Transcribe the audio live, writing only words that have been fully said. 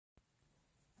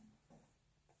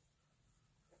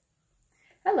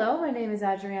Hello, my name is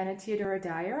Adriana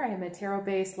Teodoro-Dier. I am a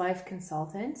tarot-based life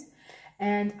consultant,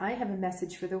 and I have a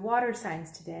message for the water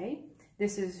signs today.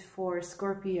 This is for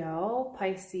Scorpio,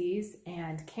 Pisces,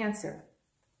 and Cancer.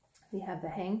 We have the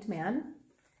Hanged Man,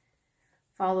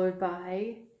 followed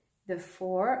by the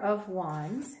Four of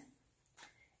Wands,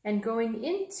 and going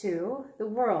into the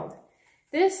World.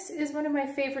 This is one of my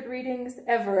favorite readings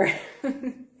ever.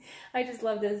 I just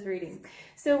love this reading.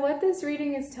 So what this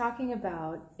reading is talking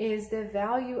about is the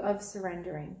value of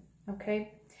surrendering,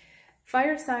 okay?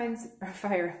 Water signs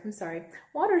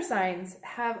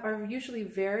are usually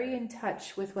very in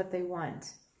touch with what they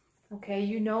want, okay?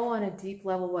 You know on a deep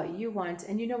level what you want,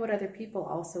 and you know what other people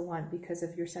also want because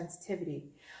of your sensitivity.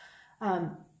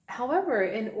 However,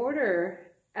 in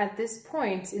order, at this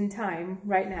point in time,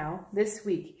 right now, this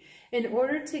week, in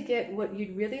order to get what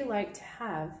you'd really like to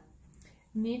have,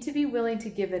 you need to be willing to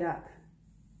give it up,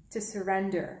 to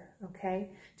surrender, okay?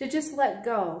 To just let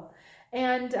go.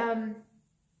 And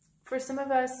for some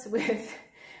of us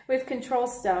with control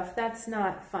stuff, that's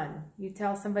not fun. You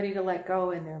tell somebody to let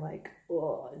go and they're like,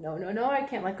 oh, no, I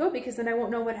can't let go because then I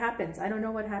won't know what happens. I don't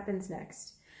know what happens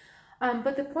next.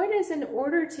 But the point is, in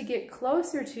order to get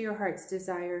closer to your heart's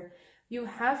desire, you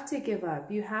have to give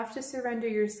up. You have to surrender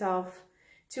yourself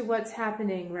to what's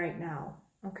happening right now,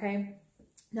 okay?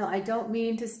 Now, I don't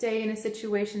mean to stay in a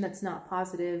situation that's not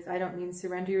positive. I don't mean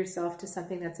surrender yourself to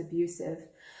something that's abusive.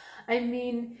 I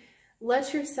mean,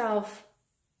 let yourself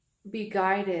be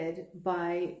guided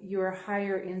by your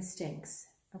higher instincts,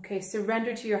 okay?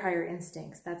 Surrender to your higher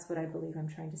instincts. That's what I believe I'm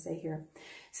trying to say here.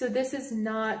 So this is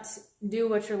not do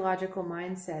what your logical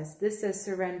mind says. This says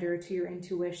surrender to your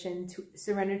intuition, to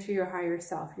surrender to your higher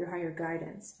self, your higher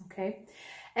guidance, okay?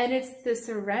 And it's the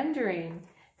surrendering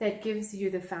that gives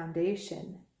you the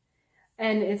foundation.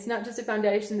 And it's not just a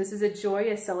foundation, this is a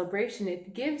joyous celebration.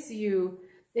 It gives you,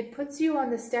 it puts you on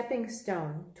the stepping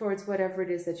stone towards whatever it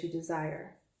is that you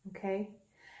desire, okay?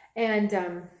 And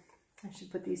I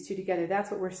should put these two together.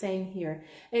 That's what we're saying here.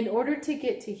 In order to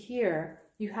get to here,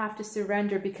 you have to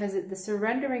surrender, because the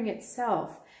surrendering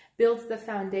itself builds the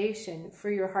foundation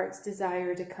for your heart's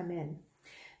desire to come in.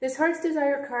 This heart's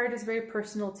desire card is very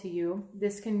personal to you.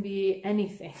 This can be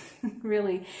anything,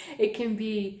 really. It can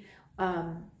be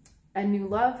a new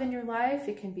love in your life.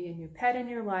 It can be a new pet in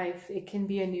your life. It can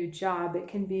be a new job. It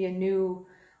can be a new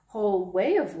whole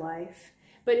way of life.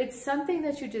 But it's something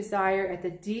that you desire at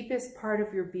the deepest part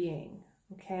of your being,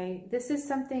 okay? This is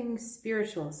something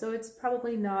spiritual, so it's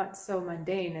probably not so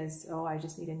mundane as, oh, I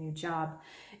just need a new job.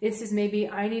 This is maybe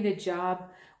I need a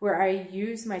job where I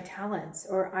use my talents,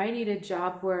 or I need a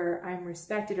job where I'm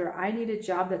respected, or I need a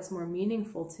job that's more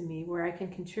meaningful to me, where I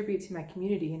can contribute to my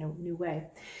community in a new way.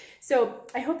 So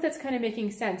I hope that's kind of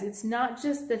making sense. It's not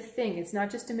just the thing. It's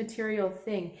not just a material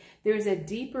thing. There's a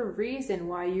deeper reason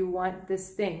why you want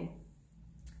this thing,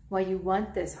 why you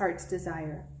want this heart's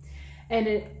desire.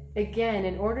 And again,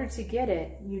 in order to get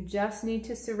it, you just need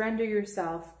to surrender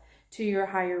yourself to your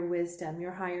higher wisdom,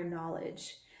 your higher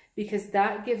knowledge, because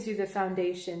that gives you the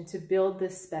foundation to build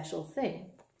this special thing.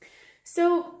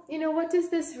 So, you know, what does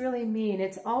this really mean?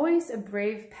 It's always a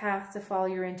brave path to follow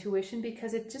your intuition,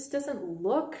 because it just doesn't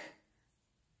look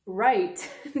right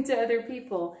to other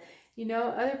people. You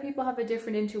know, other people have a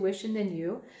different intuition than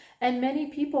you, and many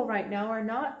people right now are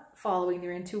not following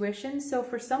their intuition. So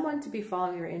for someone to be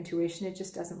following your intuition, it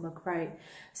just doesn't look right.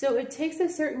 So it takes a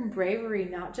certain bravery,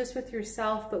 not just with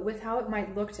yourself, but with how it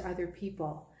might look to other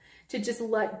people, to just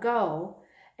let go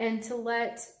and to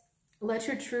let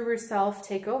your truer self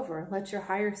take over, let your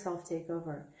higher self take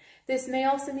over. This may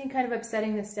also mean kind of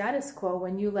upsetting the status quo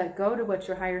when you let go to what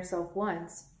your higher self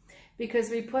wants, because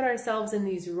we put ourselves in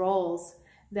these roles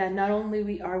that not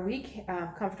only are we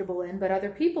comfortable in, but other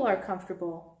people are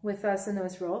comfortable with us in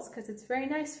those roles because it's very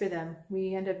nice for them.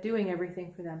 We end up doing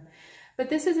everything for them. But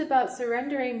this is about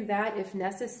surrendering that if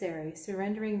necessary,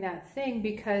 surrendering that thing,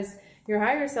 because your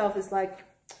higher self is like,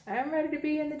 I'm ready to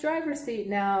be in the driver's seat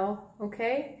now,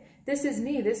 okay? This is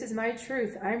me. This is my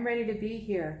truth. I'm ready to be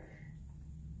here.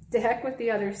 To heck with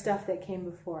the other stuff that came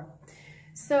before.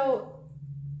 So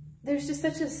there's just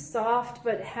such a soft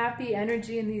but happy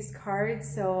energy in these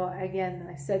cards. So again,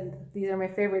 I said these are my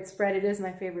favorite spread. It is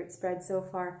my favorite spread so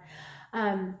far.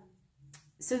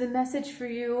 So the message for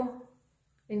you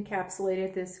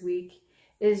encapsulated this week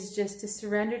is just to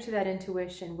surrender to that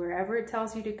intuition. Wherever it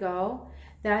tells you to go,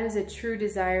 that is a true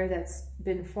desire that's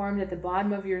been formed at the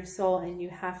bottom of your soul, and you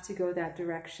have to go that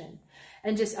direction.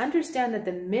 And just understand that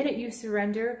the minute you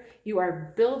surrender, you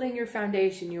are building your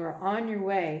foundation. You are on your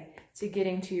way to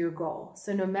getting to your goal.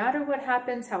 So no matter what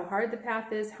happens, how hard the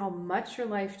path is, how much your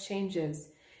life changes,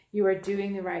 you are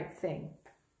doing the right thing.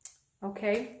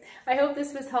 Okay, I hope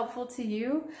this was helpful to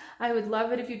you. I would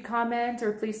love it if you'd comment,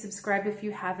 or please subscribe if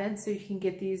you haven't, so you can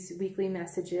get these weekly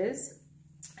messages.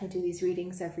 I do these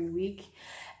readings every week.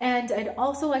 And I'd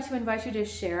also like to invite you to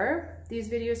share these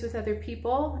videos with other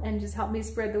people and just help me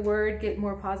spread the word, get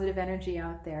more positive energy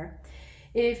out there.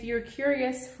 If you're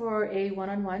curious for a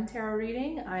one-on-one tarot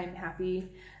reading, I'm happy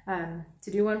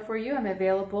to do one for you. I'm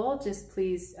available. Just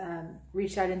please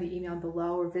reach out in the email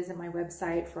below or visit my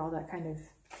website for all that kind of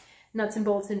nuts and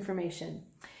bolts information.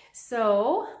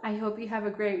 So I hope you have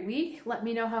a great week. Let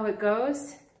me know how it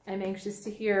goes. I'm anxious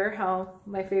to hear how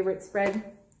my favorite spread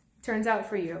turns out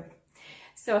for you.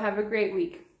 So have a great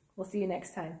week. We'll see you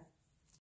next time.